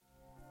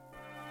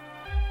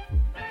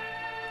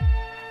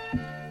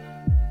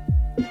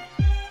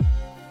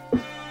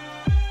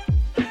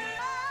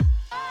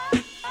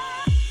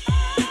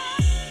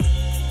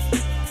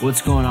What's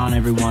going on,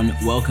 everyone?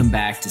 Welcome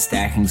back to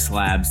Stacking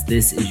Slabs.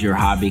 This is your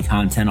hobby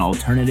content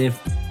alternative.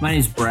 My name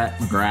is Brett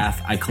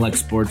McGrath. I collect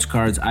sports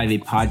cards. I have a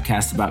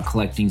podcast about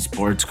collecting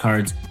sports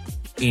cards.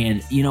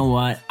 And you know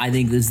what? I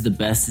think this is the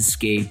best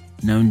escape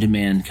known to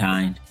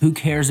mankind. Who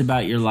cares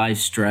about your life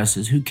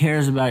stresses? Who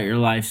cares about your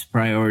life's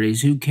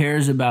priorities? Who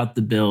cares about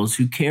the bills?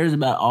 Who cares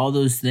about all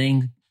those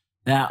things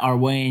that are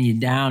weighing you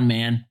down,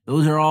 man?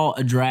 Those are all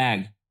a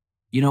drag.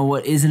 You know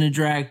what isn't a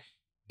drag?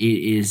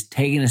 It is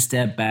taking a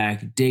step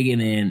back,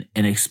 digging in,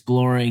 and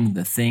exploring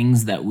the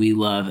things that we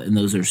love. And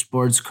those are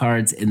sports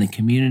cards and the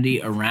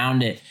community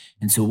around it.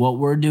 And so what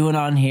we're doing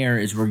on here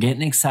is we're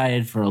getting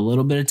excited for a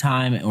little bit of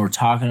time, and we're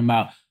talking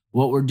about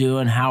what we're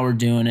doing, how we're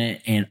doing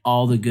it, and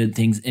all the good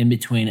things in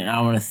between. And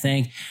I want to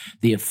thank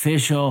the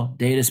official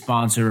data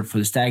sponsor for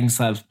the Stacking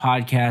Slabs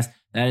podcast.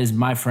 That is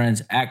my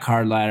friends at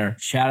Card Ladder.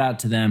 Shout out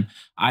to them.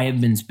 I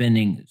have been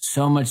spending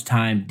so much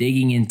time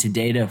digging into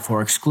data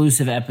for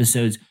exclusive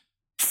episodes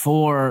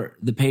for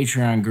the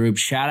Patreon group.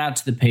 Shout out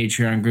to the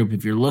Patreon group.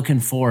 If you're looking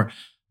for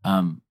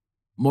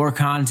more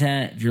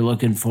content, if you're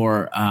looking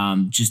for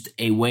just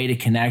a way to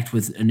connect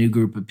with a new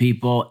group of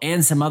people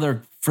and some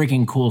other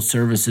freaking cool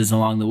services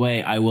along the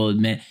way, I will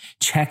admit,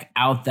 check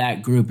out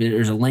that group.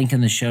 There's a link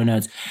in the show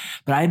notes.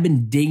 But I've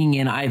been digging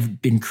in.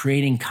 I've been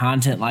creating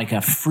content like a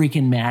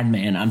freaking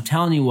madman. I'm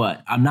telling you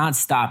what, I'm not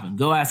stopping.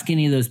 Go ask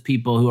any of those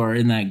people who are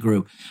in that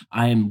group.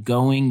 I am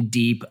going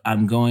deep,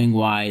 I'm going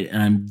wide,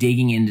 and I'm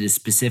digging into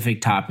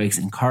specific topics,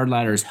 and Card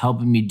Ladder is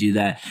helping me do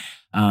that.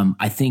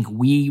 I think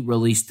we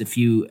released a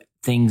few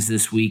things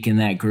this week in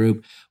that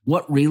group.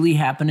 What really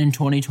happened in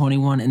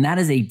 2021? And that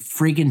is a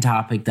freaking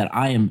topic that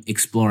I am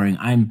exploring.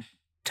 I'm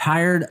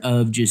tired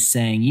of just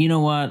saying, you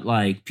know what,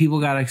 like people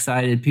got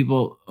excited,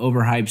 people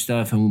overhyped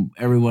stuff, and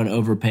everyone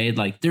overpaid.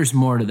 Like there's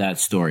more to that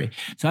story.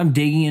 So I'm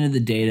digging into the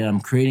data. I'm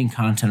creating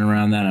content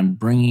around that. I'm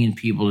bringing in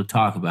people to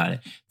talk about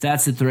it. If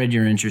that's the thread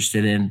you're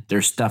interested in,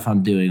 there's stuff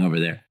I'm doing over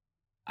there.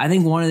 I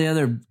think one of the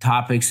other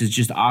topics is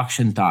just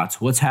auction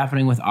thoughts. What's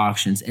happening with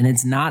auctions? And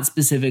it's not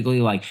specifically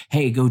like,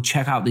 hey, go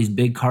check out these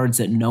big cards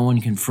that no one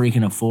can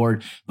freaking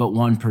afford but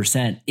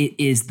 1%. It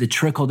is the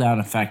trickle down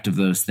effect of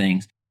those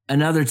things.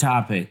 Another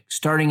topic,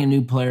 starting a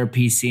new player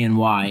PC and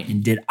why.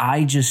 And did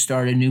I just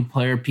start a new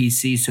player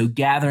PC? So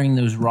gathering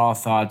those raw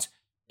thoughts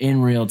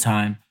in real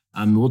time.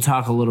 We'll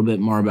talk a little bit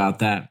more about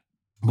that.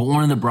 But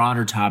one of the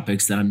broader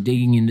topics that I'm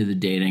digging into the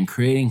data and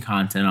creating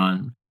content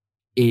on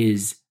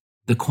is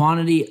the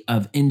quantity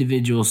of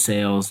individual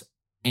sales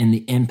and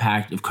the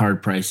impact of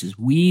card prices.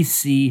 We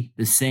see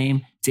the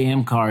same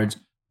damn cards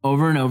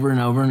over and over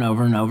and over and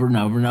over and over and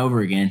over and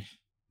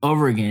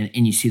over again,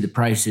 and you see the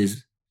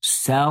prices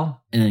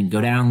sell and then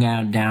go down,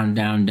 down, down,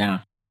 down,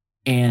 down.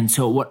 And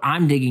so what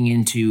I'm digging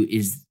into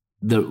is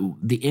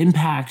the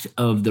impact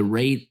of the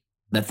rate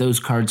that those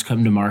cards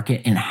come to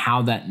market and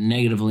how that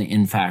negatively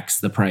impacts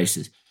the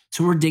prices.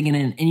 So we're digging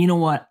in. And you know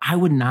what? I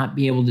would not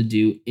be able to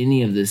do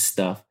any of this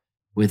stuff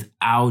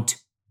without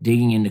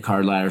digging into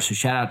Card Ladder. So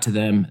shout out to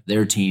them,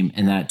 their team,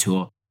 and that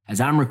tool. As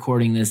I'm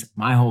recording this,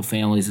 my whole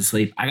family's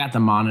asleep. I got the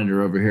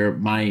monitor over here.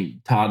 My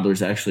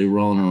toddler's actually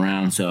rolling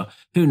around. So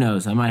who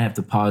knows? I might have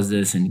to pause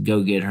this and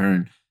go get her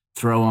and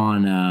throw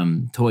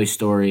on Toy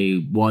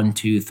Story 1,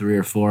 2, 3,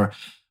 or 4.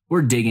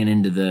 We're digging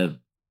into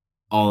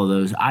all of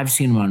those. I've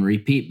seen them on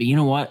repeat, but you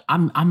know what?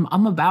 I'm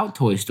about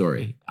Toy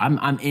Story.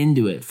 I'm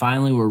into it.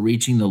 Finally, we're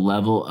reaching the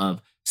level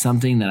of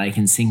something that I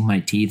can sink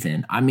my teeth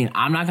in. I mean,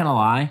 I'm not gonna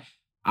lie.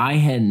 I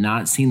had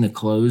not seen the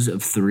close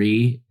of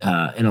 3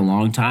 in a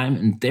long time,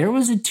 and there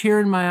was a tear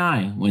in my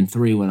eye when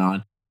 3 went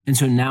on. And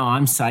so now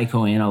I'm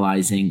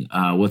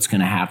psychoanalyzing what's going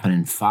to happen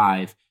in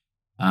 5,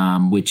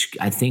 which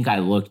I think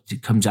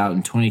comes out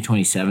in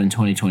 2027,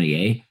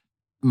 2028.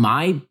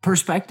 My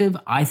perspective,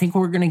 I think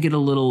we're going to get a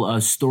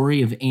little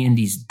story of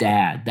Andy's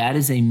dad. That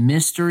is a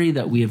mystery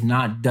that we have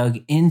not dug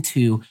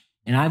into.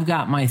 And I've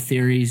got my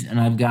theories and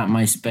I've got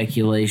my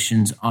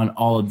speculations on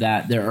all of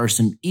that. There are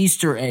some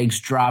Easter eggs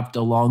dropped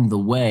along the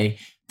way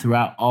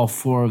throughout all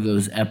 4 of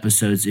those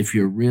episodes if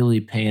you're really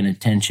paying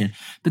attention.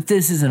 But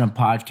this isn't a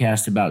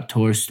podcast about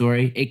Toy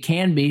Story. It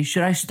can be.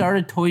 Should I start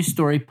a Toy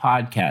Story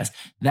podcast?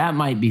 That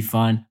might be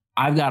fun.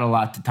 I've got a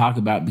lot to talk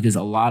about because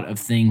a lot of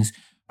things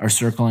are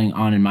circling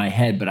on in my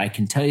head. But I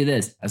can tell you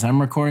this, as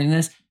I'm recording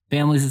this,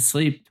 family's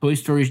asleep. Toy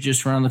Story's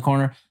just around the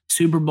corner.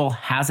 Super Bowl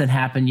hasn't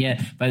happened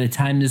yet. By the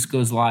time this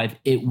goes live,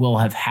 it will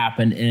have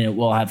happened, and it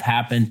will have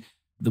happened.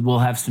 We'll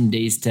have some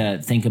days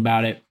to think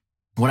about it.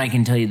 What I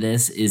can tell you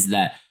this is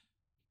that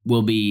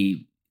we'll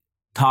be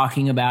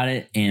talking about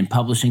it and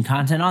publishing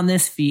content on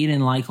this feed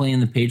and likely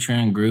in the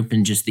Patreon group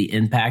and just the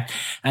impact.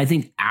 And I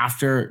think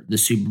after the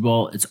Super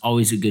Bowl, it's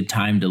always a good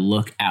time to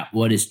look at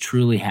what is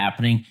truly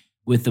happening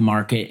with the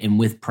market and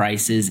with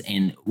prices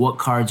and what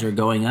cards are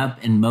going up,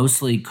 and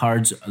mostly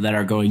cards that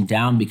are going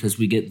down because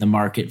we get the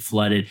market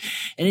flooded.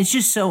 And it's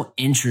just so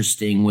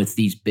interesting with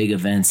these big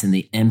events and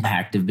the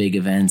impact of big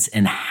events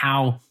and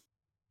how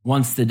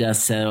once the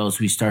dust settles,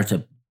 we start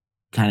to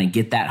kind of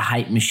get that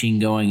hype machine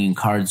going and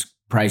cards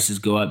prices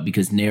go up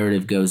because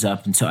narrative goes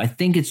up. And so I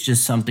think it's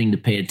just something to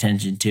pay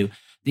attention to.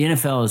 the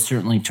NFL has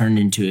certainly turned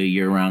into a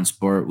year-round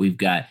sport. We've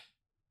got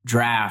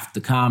draft,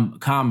 the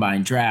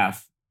combine,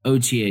 draft,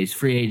 OTAs,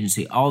 free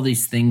agency, all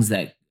these things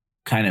that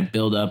kind of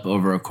build up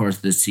over a course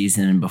of the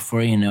season. And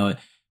before you know it,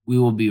 we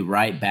will be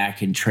right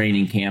back in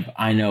training camp.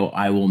 I know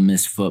I will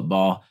miss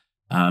football.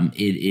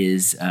 It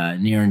is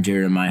near and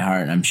dear to my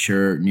heart, and I'm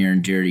sure near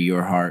and dear to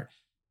your heart.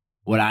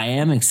 What I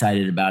am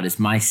excited about is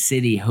my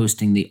city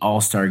hosting the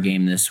All-Star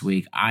game this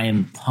week. I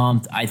am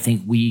pumped. I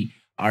think we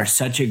are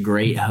such a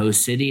great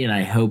host city, and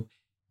I hope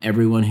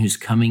everyone who's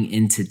coming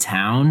into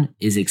town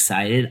is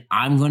excited.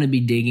 I'm going to be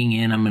digging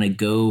in. I'm going to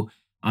go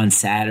on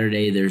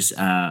Saturday. There's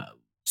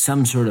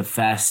some sort of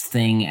fest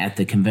thing at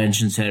the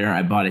convention center.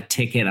 I bought a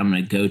ticket. I'm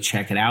going to go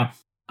check it out.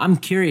 I'm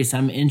curious.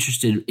 I'm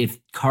interested if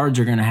cards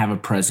are going to have a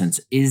presence.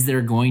 Is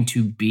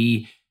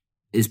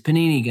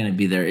Panini going to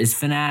be there? Is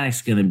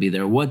Fanatics going to be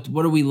there? What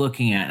are we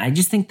looking at? I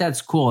just think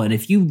that's cool. And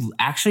if you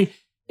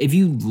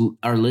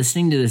are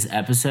listening to this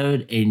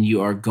episode and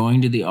you are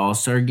going to the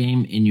All-Star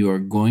game and you are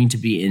going to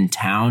be in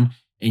town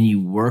and you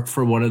work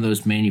for one of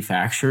those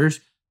manufacturers,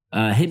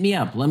 hit me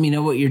up. Let me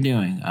know what you're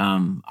doing.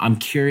 I'm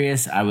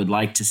curious. I would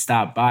like to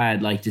stop by.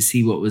 I'd like to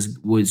see what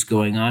was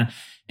going on.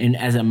 And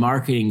as a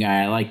marketing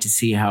guy, I like to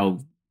see how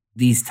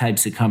these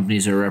types of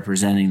companies are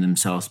representing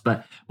themselves.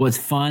 But what's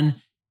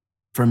fun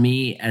for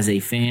me as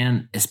a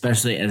fan,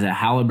 especially as a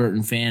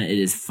Halliburton fan, it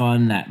is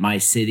fun that my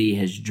city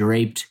has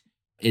draped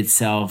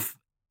itself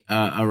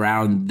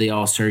around the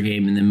All-Star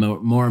game. And then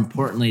more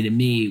importantly to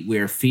me,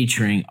 we're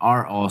featuring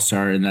our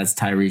All-Star, and that's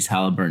Tyrese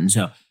Halliburton.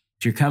 So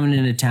if you're coming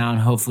into town,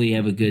 hopefully you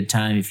have a good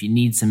time. If you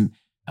need some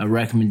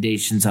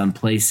recommendations on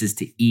places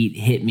to eat,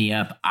 hit me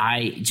up.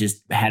 I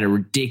just had a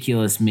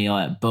ridiculous meal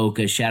at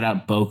Boca. Shout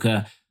out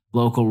Boca,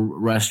 local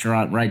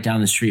restaurant right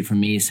down the street from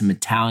me, some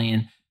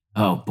Italian.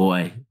 Oh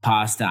boy,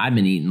 pasta. I've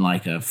been eating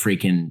like a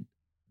freaking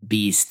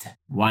beast.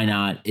 Why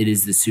not? It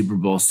is the Super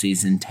Bowl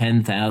season,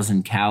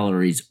 10,000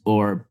 calories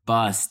or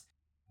bust.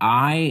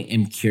 I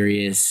am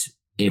curious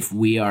if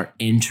we are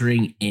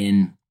entering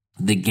in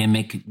the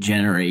gimmick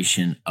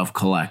generation of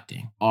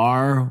collecting.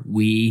 Are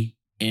we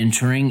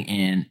entering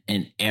in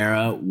an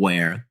era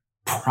where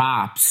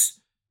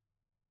props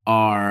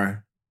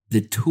are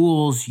the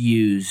tools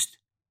used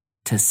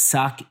to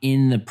suck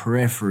in the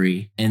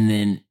periphery, and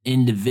then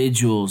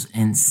individuals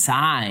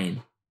inside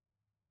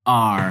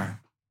are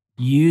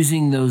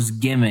using those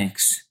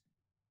gimmicks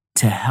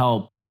to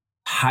help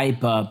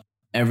hype up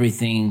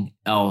everything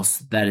else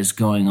that is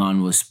going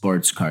on with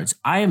sports cards?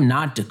 I am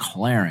not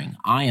declaring,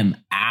 I am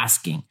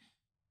asking,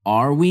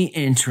 are we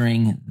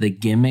entering the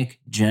gimmick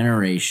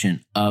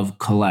generation of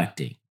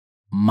collecting?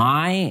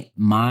 My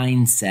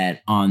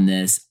mindset on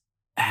this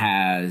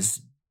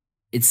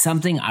it's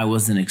something I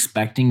wasn't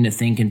expecting to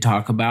think and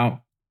talk about,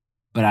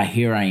 but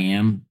here I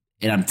am,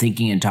 and I'm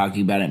thinking and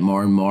talking about it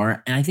more and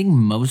more. And I think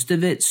most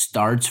of it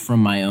starts from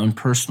my own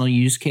personal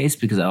use case,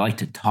 because I like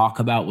to talk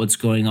about what's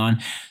going on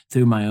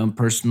through my own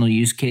personal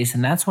use case.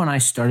 And that's when I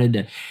started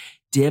to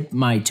dip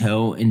my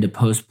toe into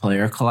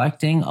post-player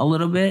collecting a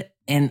little bit.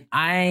 And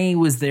I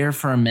was there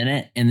for a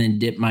minute and then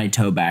dipped my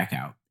toe back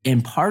out.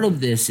 And part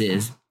of this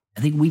is, I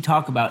think we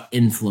talk about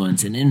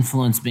influence, and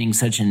influence being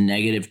such a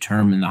negative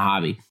term in the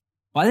hobby.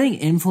 Well, I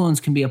think influence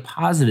can be a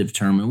positive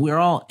term, and we're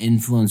all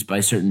influenced by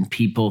certain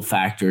people,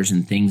 factors,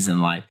 and things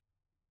in life.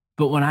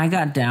 But when I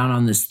got down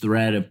on this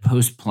thread of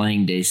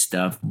post-playing day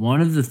stuff,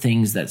 one of the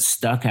things that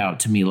stuck out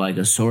to me like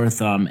a sore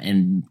thumb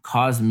and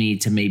caused me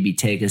to maybe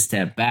take a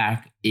step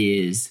back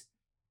is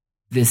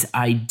this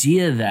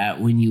idea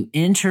that when you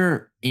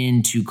enter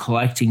into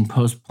collecting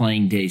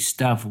post-playing day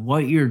stuff,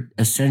 what you're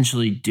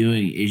essentially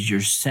doing is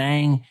you're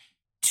saying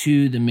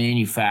to the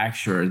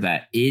manufacturer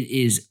that it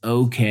is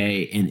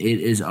okay and it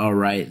is all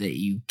right that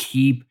you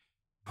keep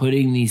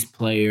putting these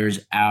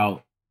players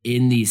out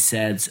in these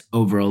sets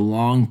over a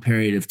long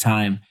period of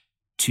time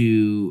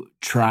to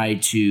try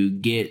to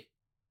get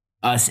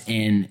us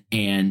in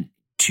and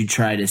to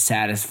try to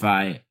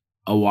satisfy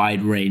a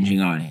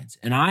wide-ranging audience.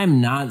 And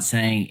I'm not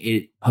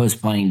saying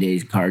post-playing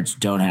days cards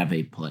don't have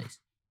a place.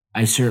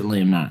 I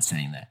certainly am not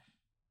saying that.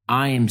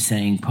 I am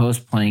saying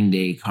post-playing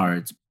day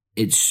cards,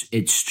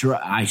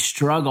 I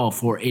struggle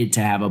for it to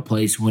have a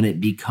place when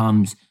it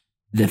becomes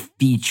the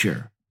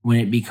feature, when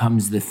it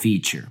becomes the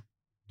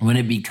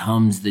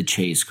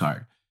chase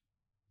card,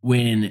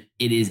 when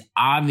it is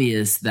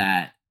obvious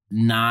that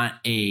not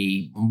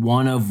a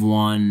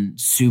one-of-one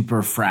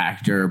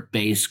superfractor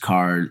base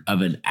card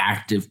of an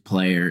active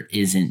player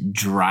isn't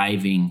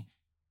driving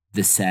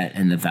the set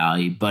and the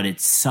value, but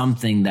it's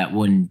something that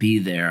wouldn't be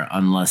there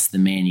unless the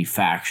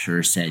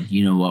manufacturer said,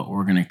 you know what,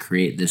 we're going to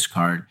create this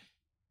card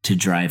to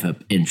drive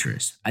up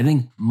interest. I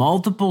think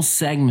multiple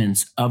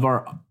segments of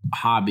our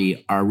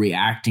hobby are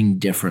reacting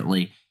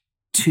differently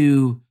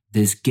to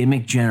this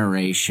gimmick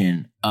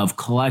generation of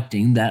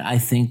collecting that I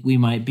think we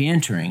might be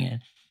entering in.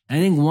 And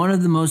I think one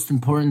of the most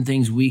important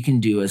things we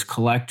can do as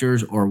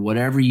collectors, or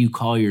whatever you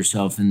call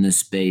yourself in this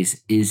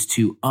space, is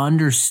to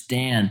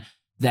understand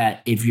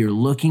that if you're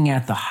looking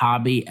at the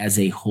hobby as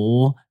a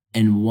whole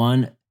and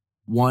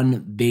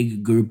one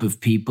big group of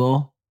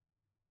people,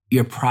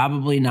 you're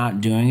probably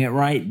not doing it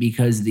right,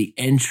 because the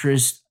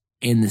interest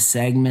in the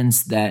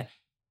segments that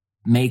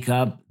make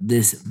up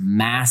this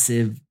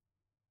massive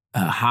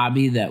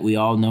hobby that we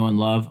all know and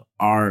love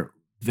are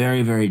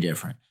very, very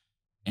different.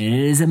 And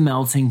it is a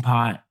melting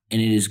pot, and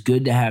it is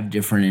good to have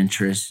different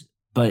interests.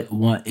 But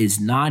what is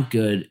not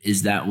good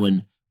is that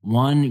when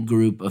one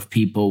group of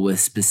people with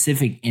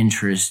specific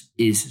interests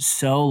is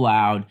so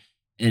loud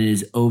and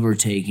is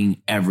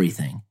overtaking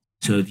everything.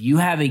 So if you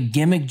have a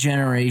gimmick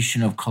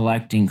generation of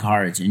collecting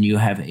cards and you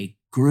have a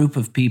group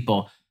of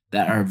people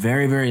that are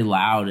very, very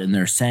loud and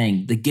they're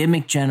saying the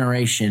gimmick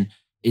generation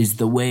is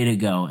the way to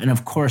go. And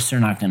of course, they're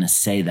not going to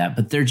say that,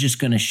 but they're just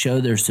going to show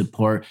their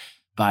support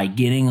by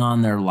getting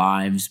on their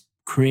lives,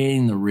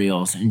 creating the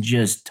reels, and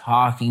just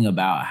talking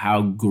about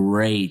how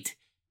great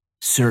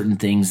certain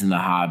things in the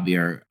hobby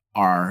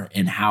are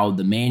and how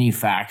the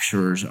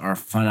manufacturers are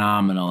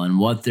phenomenal and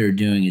what they're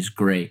doing is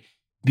great.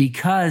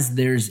 Because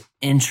there's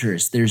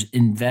interest, there's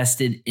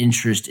invested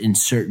interest in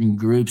certain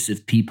groups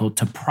of people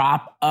to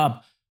prop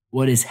up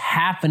what is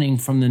happening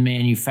from the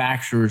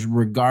manufacturers,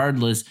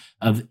 regardless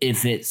of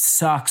if it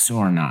sucks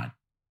or not.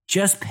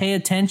 Just pay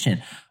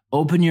attention.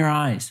 Open your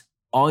eyes.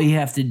 All you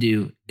have to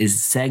do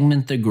is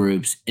segment the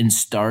groups and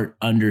start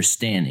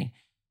understanding.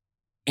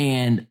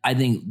 And I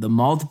think the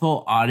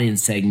multiple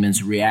audience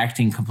segments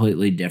reacting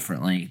completely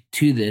differently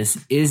to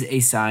this is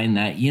a sign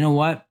that, you know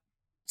what,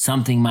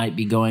 something might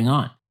be going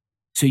on.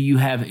 So you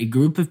have a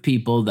group of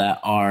people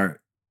that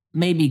are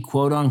maybe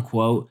quote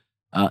unquote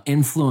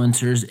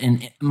influencers.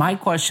 And my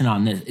question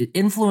on this,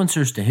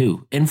 influencers to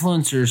who?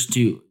 Influencers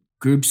to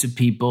groups of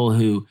people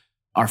who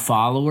are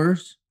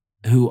followers,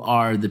 who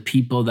are the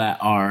people that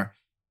are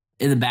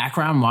in the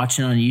background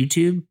watching on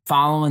YouTube,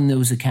 following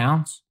those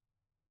accounts.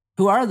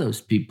 Who are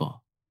those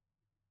people?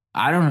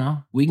 I don't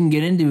know. We can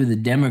get into the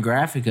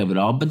demographic of it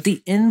all, but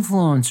the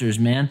influencers,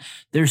 man,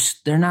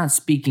 they're not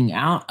speaking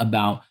out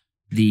about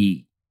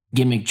the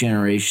gimmick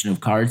generation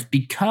of cards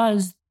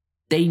because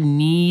they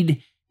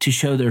need to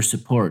show their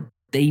support.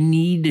 They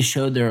need to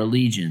show their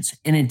allegiance,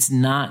 and it's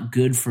not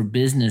good for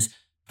business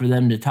for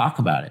them to talk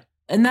about it.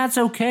 And that's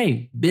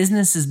okay.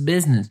 Business is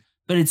business,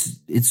 but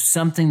it's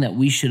something that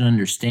we should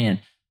understand,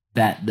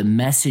 that the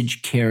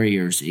message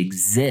carriers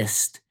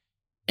exist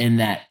and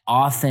that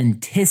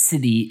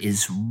authenticity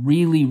is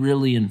really,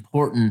 really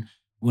important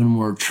when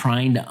we're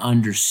trying to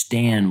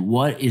understand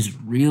what is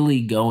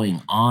really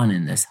going on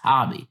in this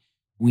hobby.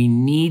 We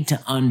need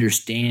to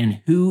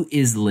understand who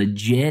is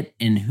legit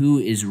and who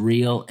is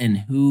real and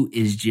who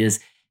is just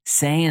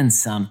saying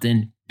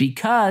something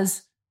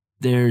because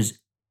there's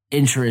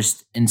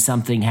interest in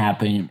something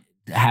happening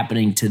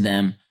to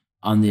them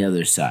on the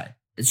other side.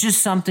 It's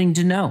just something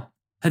to know.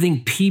 I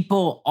think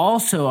people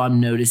also, I'm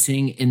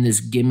noticing in this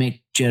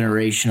gimmick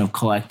generation of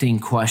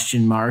collecting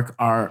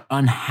are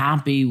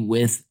unhappy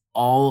with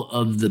all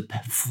of the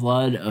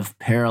flood of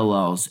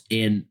parallels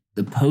and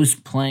the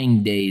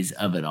post-playing days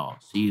of it all.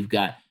 So you've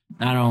got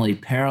not only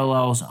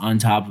parallels on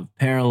top of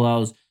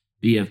parallels,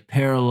 but you have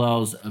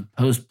parallels of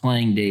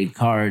post-playing day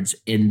cards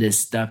in this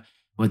stuff.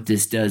 What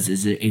this does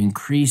is it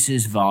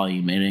increases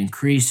volume, it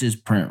increases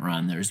print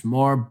run. There's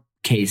more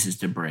cases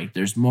to break.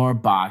 There's more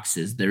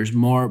boxes. There's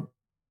more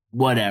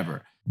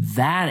whatever.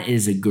 That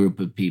is a group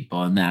of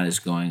people, and that is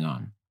going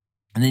on.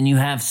 And then you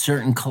have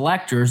certain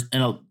collectors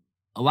and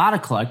a lot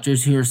of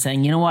collectors who are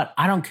saying, you know what?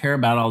 I don't care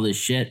about all this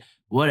shit.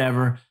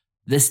 Whatever.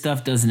 This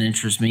stuff doesn't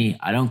interest me.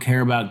 I don't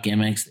care about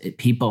gimmicks.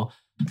 People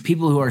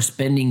who are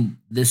spending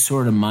this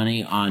sort of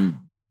money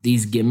on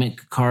these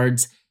gimmick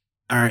cards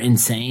are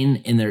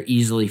insane and they're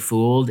easily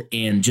fooled.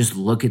 And just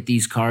look at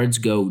these cards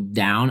go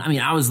down. I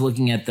mean, I was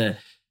looking at the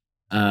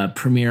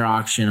premiere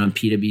auction on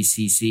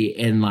PWCC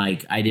and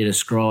I did a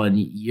scroll and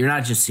you're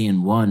not just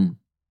seeing one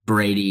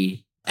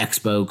Brady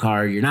Expo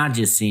card. You're not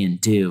just seeing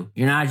two.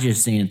 You're not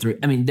just seeing three.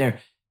 I mean,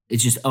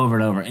 it's just over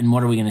and over. And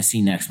what are we going to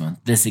see next month?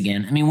 This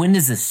again. I mean, when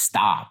does this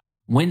stop?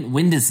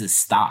 When does this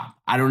stop?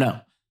 I don't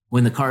know.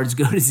 When the cards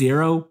go to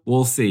zero,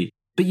 we'll see.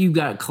 But you've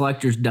got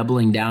collectors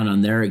doubling down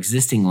on their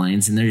existing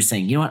lanes, and they're just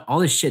saying, you know what, all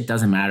this shit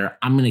doesn't matter.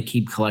 I'm going to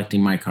keep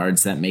collecting my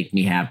cards that make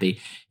me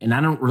happy. And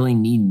I don't really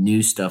need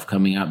new stuff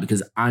coming out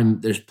because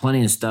there's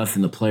plenty of stuff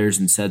in the players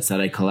and sets that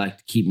I collect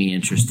to keep me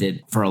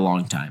interested for a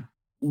long time.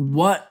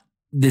 What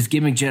this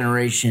gimmick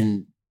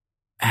generation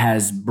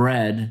has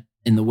bred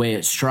in the way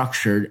it's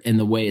structured and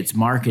the way it's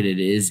marketed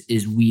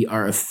is we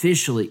are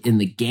officially in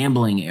the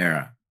gambling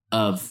era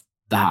of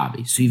the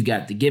hobby. So you've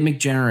got the gimmick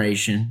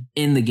generation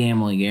in the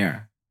gambling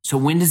era. So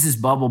when does this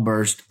bubble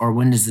burst or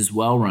when does this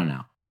well run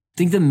out? I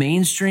think the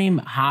mainstream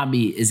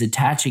hobby is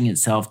attaching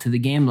itself to the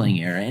gambling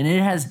era, and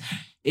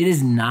it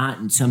is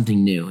not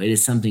something new. It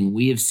is something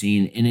we have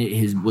seen, and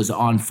it was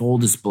on full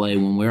display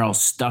when we're all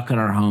stuck in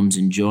our homes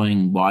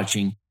enjoying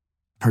watching,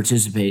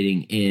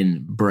 participating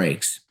in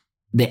breaks.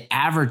 The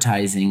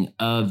advertising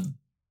of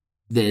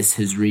this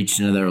has reached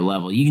another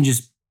level. You can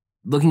just,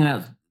 looking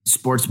at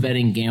sports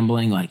betting,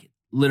 gambling,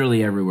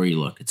 literally everywhere you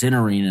look. It's in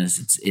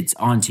arenas, it's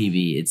on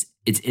TV,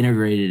 it's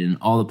integrated in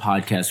all the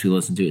podcasts we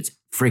listen to. It's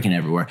freaking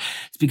everywhere.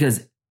 It's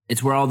because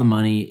It's where all the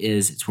money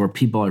is. It's where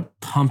people are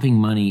pumping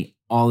money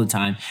all the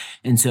time.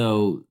 And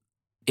so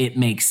it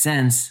makes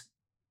sense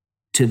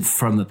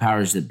from the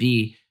powers that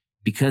be,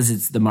 because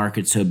it's the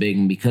market's so big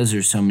and because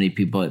there's so many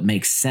people, it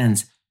makes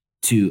sense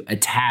to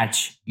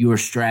attach your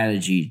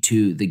strategy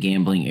to the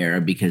gambling era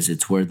because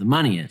it's where the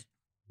money is.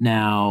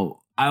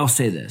 Now, I'll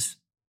say this.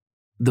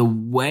 The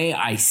way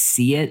I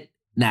see it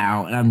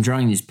now, and I'm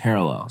drawing these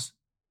parallels,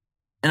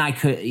 and I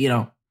could,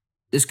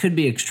 this could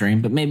be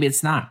extreme, but maybe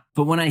it's not.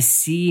 But when I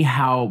see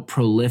how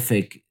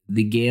prolific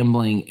the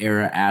gambling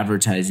era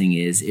advertising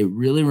is, it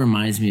really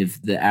reminds me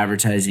of the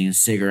advertising of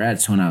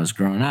cigarettes when I was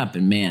growing up.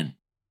 And man,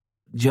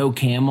 Joe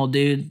Camel,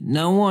 dude,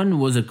 no one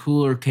was a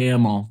cooler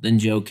camel than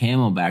Joe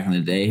Camel back in the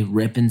day,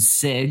 ripping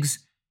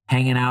cigs,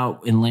 hanging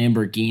out in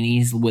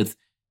Lamborghinis with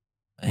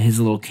his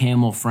little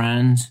camel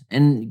friends.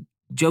 And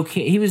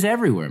he was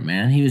everywhere,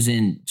 man. He was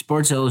in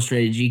Sports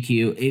Illustrated,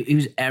 GQ. He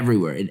was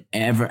everywhere.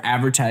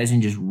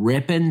 Advertising, just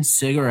ripping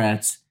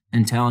cigarettes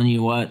and telling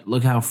you what,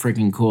 look how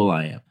freaking cool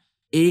I am.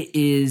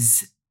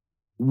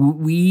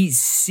 We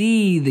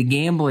see the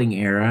gambling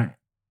era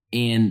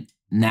and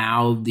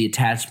now the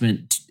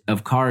attachment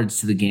of cards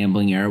to the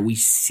gambling era. We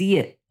see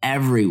it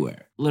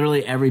everywhere.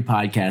 Literally every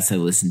podcast I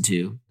listen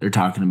to, they're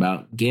talking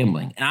about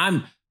gambling.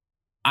 And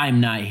I'm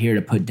not here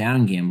to put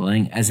down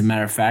gambling. As a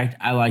matter of fact,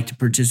 I like to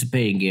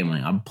participate in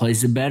gambling. I'll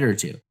place a bet or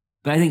two.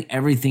 But I think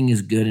everything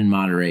is good in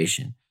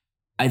moderation.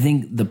 I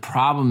think the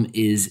problem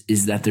is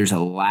that there's a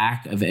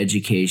lack of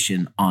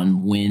education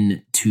on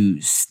when to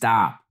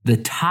stop. The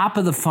top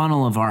of the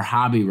funnel of our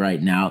hobby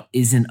right now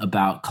isn't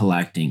about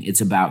collecting.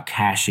 It's about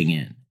cashing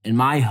in. And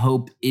my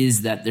hope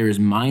is that there is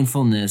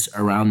mindfulness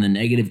around the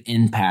negative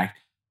impact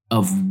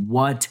of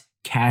what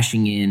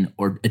cashing in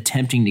or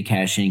attempting to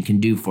cash in can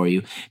do for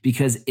you,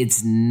 because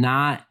there's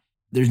not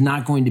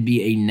going to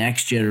be a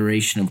next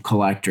generation of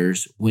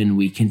collectors when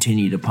we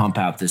continue to pump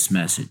out this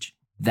message.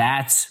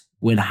 That's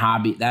why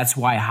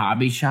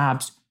hobby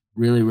shops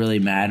really, really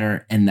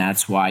matter. And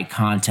that's why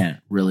content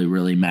really,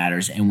 really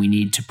matters. And we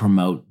need to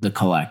promote the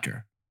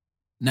collector.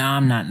 Now,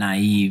 I'm not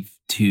naive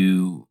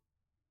to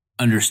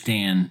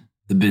understand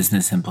the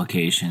business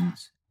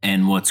implications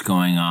and what's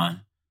going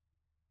on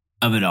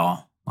of it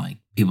all. Like,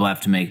 people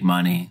have to make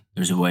money.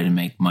 There's a way to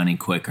make money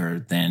quicker.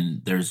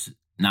 Then there's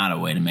not a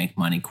way to make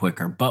money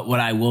quicker. But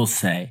what I will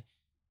say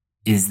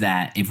is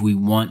that if we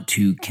want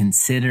to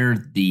consider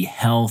the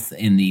health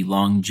and the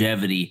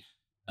longevity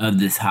of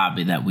this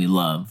hobby that we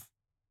love,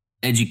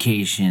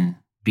 education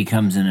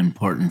becomes an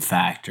important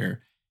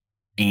factor.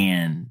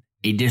 And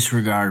a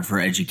disregard for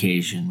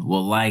education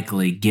will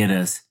likely get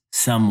us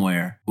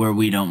somewhere where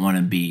we don't want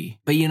to be.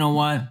 But you know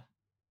what?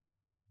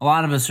 A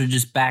lot of us are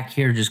just back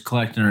here just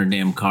collecting our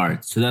damn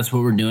cards. So that's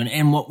what we're doing.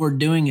 And what we're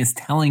doing is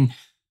telling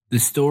the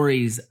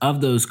stories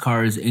of those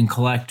cards and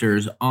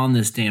collectors on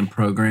this damn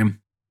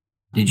program.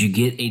 Did you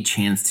get a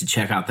chance to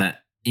check out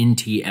that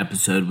NT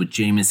episode with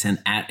Jameson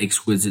at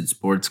Exquisite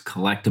Sports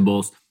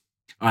Collectibles?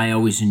 I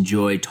always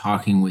enjoy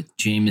talking with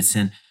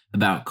Jameson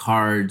about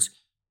cards.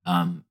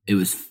 It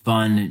was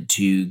fun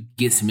to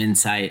get some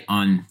insight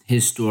on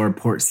his store,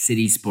 Port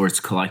City Sports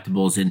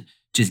Collectibles, and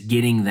just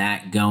getting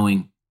that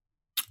going.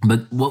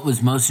 But what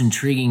was most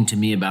intriguing to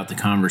me about the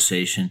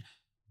conversation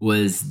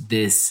was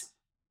the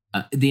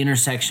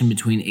intersection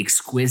between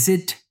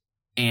Exquisite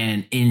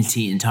and NT,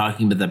 and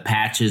talking about the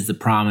patches, the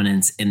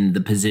prominence, and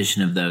the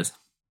position of those.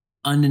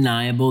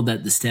 Undeniable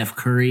that the Steph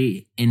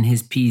Curry in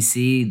his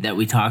PC that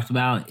we talked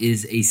about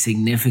is a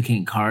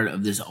significant card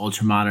of this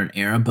ultramodern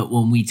era. But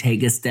when we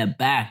take a step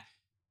back,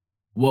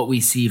 what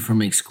we see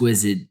from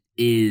Exquisite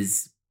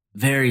is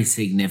very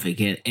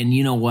significant. And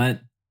you know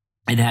what?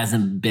 It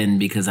hasn't been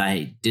because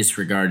I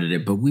disregarded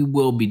it, but we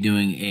will be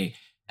doing a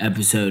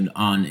episode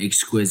on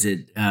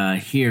Exquisite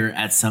here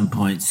at some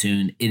point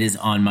soon. It is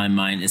on my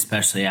mind,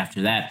 especially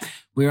after that.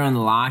 We're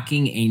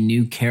unlocking a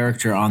new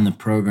character on the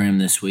program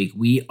this week.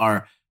 We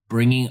are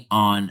bringing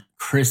on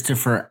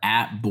Christopher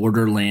at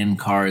Borderland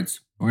Cards.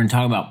 We're going to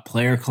talk about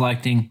player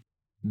collecting,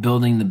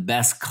 building the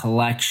best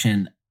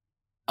collection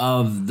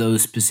of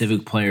those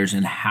specific players,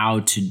 and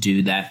how to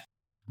do that.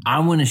 I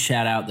want to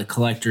shout out the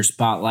collector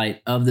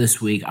spotlight of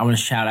this week. I want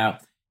to shout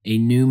out a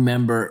new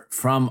member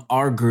from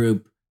our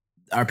group,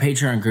 our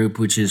Patreon group,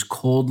 which is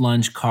Cold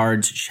Lunch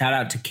Cards. Shout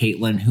out to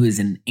Caitlin, who is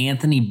an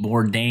Anthony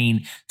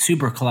Bourdain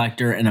super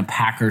collector and a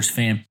Packers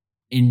fan.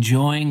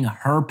 Enjoying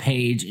her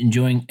page,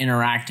 enjoying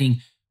interacting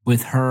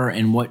with her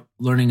and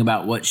learning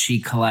about what she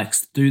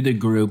collects through the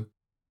group.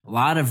 A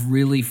lot of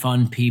really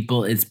fun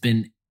people.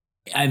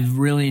 I've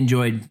really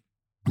enjoyed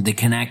the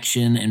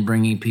connection and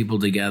bringing people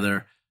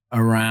together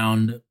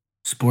around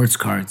sports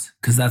cards,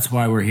 because that's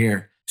why we're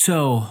here.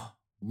 So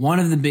one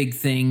of the big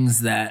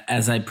things that,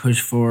 as I push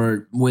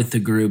forward with the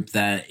group,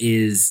 that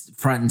is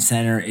front and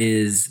center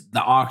is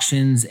the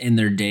auctions and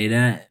their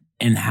data,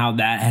 and how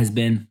that has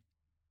been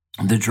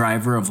the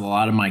driver of a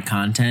lot of my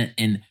content.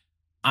 And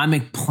I'm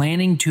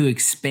planning to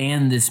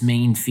expand this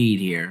main feed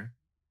here.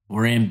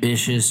 We're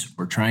ambitious.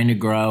 We're trying to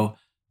grow.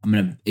 I'm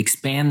going to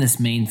expand this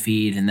main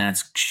feed, and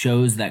that's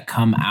shows that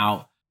come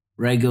out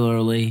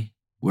regularly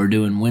We're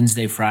doing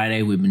Wednesday,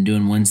 Friday. We've been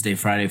doing Wednesday,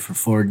 Friday for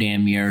 4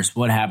 damn years.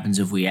 What happens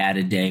if we add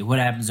a day? What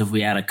happens if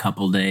we add a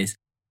couple days?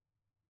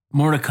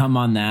 More to come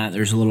on that.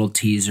 There's a little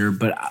teaser,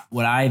 but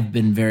what I've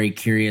been very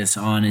curious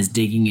on is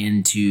digging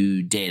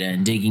into data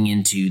and digging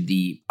into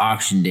the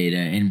auction data.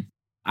 And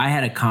I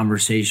had a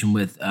conversation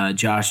with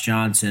Josh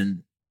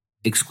Johnson,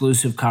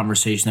 exclusive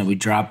conversation that we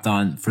dropped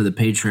on for the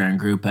Patreon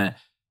group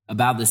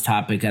about this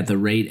topic at the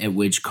rate at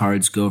which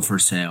cards go for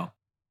sale.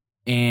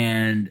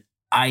 And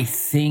I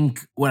think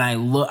when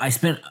I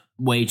spent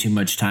way too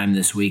much time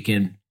this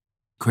weekend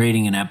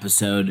creating an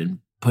episode and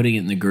putting it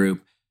in the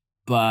group.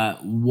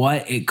 But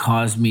what it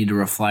caused me to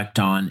reflect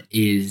on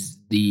is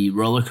the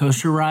roller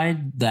coaster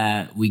ride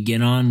that we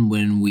get on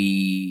when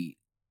we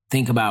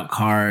think about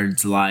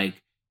cards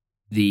like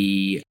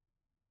the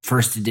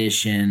first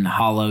edition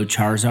Holo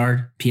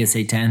Charizard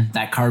PSA 10.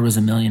 That card was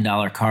 $1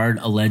 million card,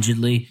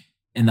 allegedly,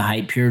 in the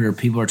hype period, or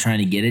people are trying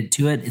to get it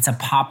to it. It's a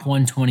Pop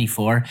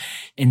 124.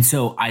 And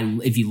so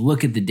if you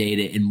look at the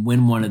data and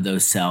when one of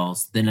those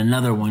sells, then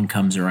another one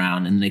comes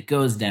around and it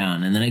goes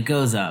down and then it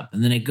goes up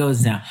and then it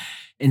goes down.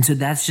 And so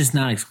that's just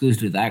not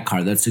exclusive to that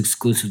card. That's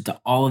exclusive to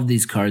all of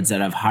these cards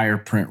that have higher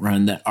print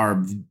run that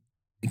are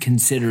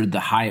considered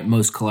the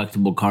most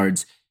collectible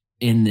cards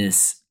in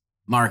this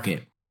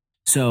market.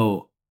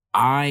 So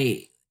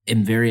I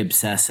am very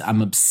obsessed. I'm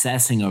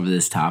obsessing over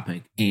this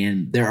topic.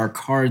 And there are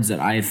cards that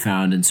I have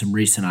found in some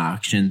recent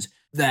auctions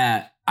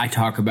that I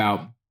talk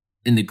about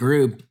in the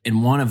group.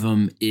 And one of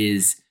them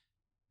is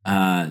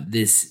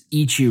this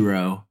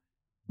Ichiro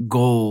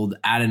gold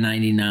out of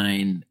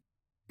 99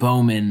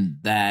 Bowman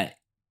that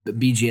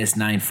BGS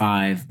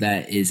 9.5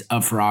 that is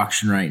up for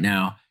auction right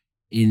now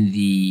in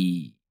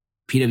the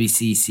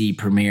PWCC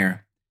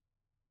Premier.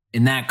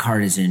 And that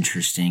card is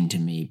interesting to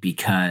me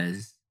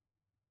because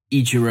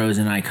Ichiro is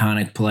an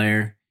iconic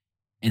player,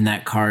 and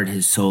that card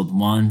has sold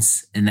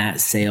once, and that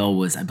sale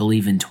was, I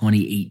believe, in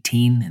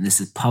 2018, and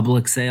this is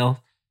public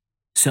sale.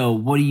 So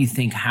what do you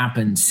think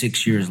happens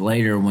 6 years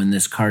later when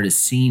this card is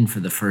seen for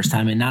the first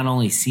time, and not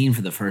only seen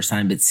for the first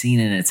time, but seen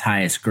in its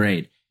highest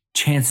grade?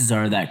 Chances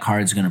are that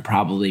card's going to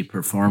probably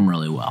perform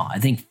really well. I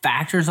think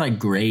factors like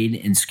grade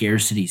and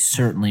scarcity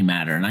certainly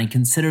matter, and I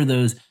consider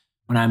those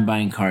when I'm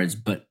buying cards,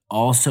 but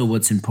also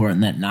what's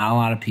important that not a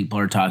lot of people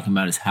are talking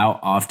about is how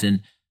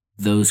often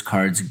those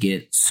cards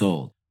get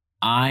sold.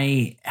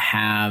 I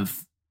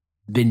have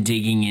been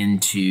digging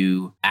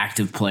into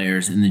active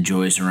players and the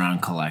joys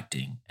around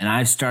collecting, and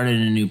I've started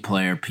a new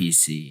player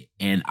PC,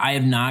 and I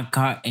have not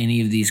got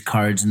any of these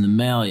cards in the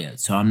mail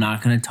yet, so I'm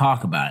not going to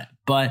talk about it,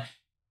 but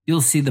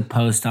you'll see the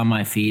post on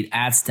my feed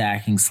at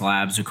Stacking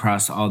Slabs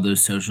across all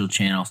those social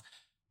channels.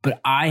 But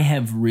I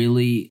have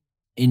really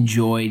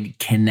enjoyed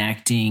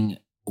connecting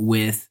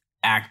with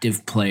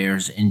active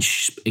players and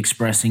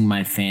expressing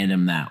my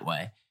fandom that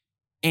way.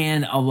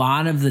 And a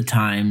lot of the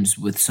times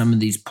with some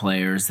of these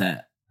players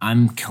that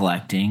I'm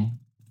collecting,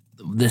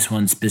 this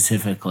one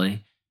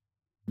specifically,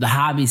 the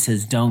hobby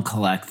says, don't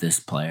collect this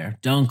player.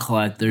 Don't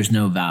collect. There's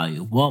no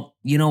value. Well,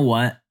 you know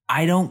what?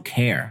 I don't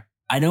care.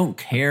 I don't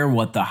care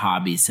what the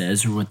hobby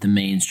says or what the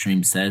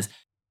mainstream says.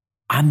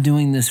 I'm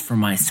doing this for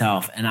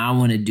myself, and I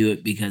want to do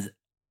it because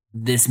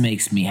this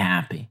makes me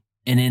happy.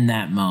 And in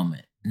that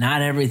moment,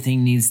 not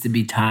everything needs to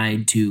be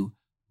tied to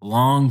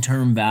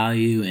long-term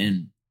value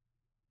and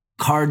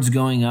cards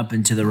going up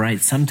and to the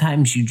right.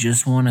 Sometimes you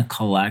just want to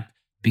collect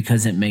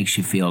because it makes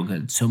you feel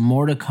good. So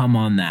more to come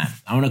on that.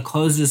 I want to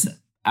close this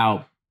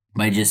out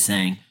by just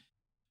saying,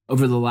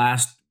 over the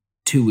last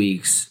 2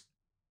 weeks,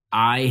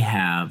 I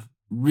have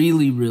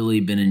really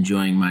been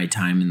enjoying my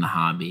time in the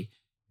hobby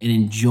and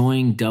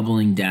enjoying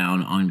doubling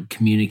down on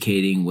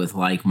communicating with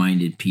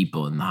like-minded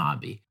people in the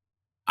hobby.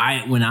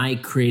 When I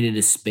created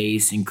a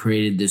space and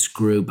created this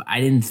group,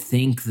 I didn't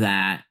think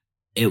that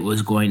it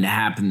was going to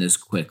happen this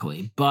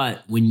quickly.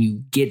 But when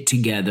you get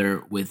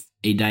together with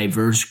a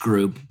diverse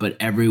group, but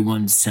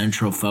everyone's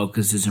central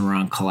focus is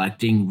around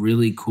collecting,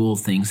 really cool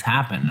things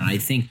happen. And I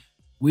think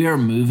we are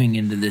moving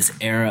into this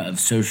era of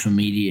social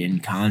media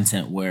and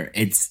content where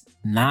it's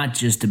not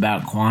just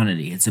about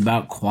quantity, it's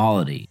about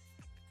quality.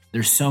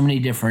 There's so many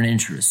different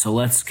interests. So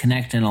let's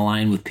connect and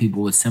align with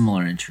people with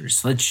similar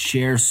interests. Let's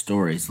share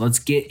stories. Let's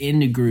get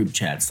into group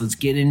chats. Let's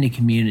get into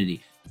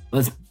community.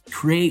 Let's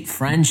create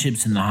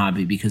friendships in the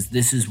hobby because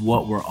this is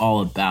what we're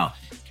all about.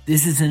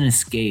 This is an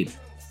escape,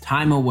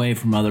 time away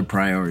from other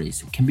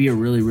priorities. It can be a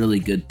really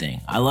good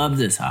thing. I love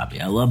this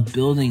hobby. I love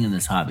building in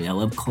this hobby. I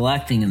love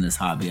collecting in this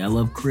hobby. I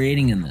love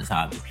creating in this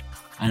hobby.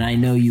 And I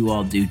know you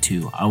all do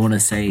too. I want to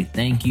say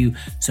thank you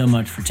so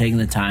much for taking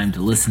the time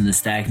to listen to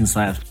Stacking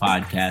Slabs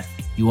podcast.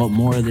 If you want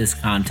more of this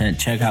content,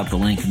 check out the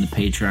link in the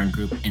Patreon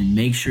group and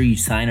make sure you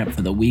sign up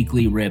for the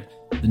weekly RIP.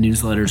 The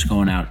newsletter is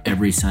going out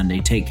every Sunday.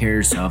 Take care of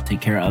yourself.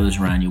 Take care of others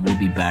around you. We'll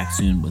be back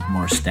soon with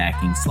more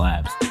Stacking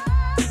Slabs.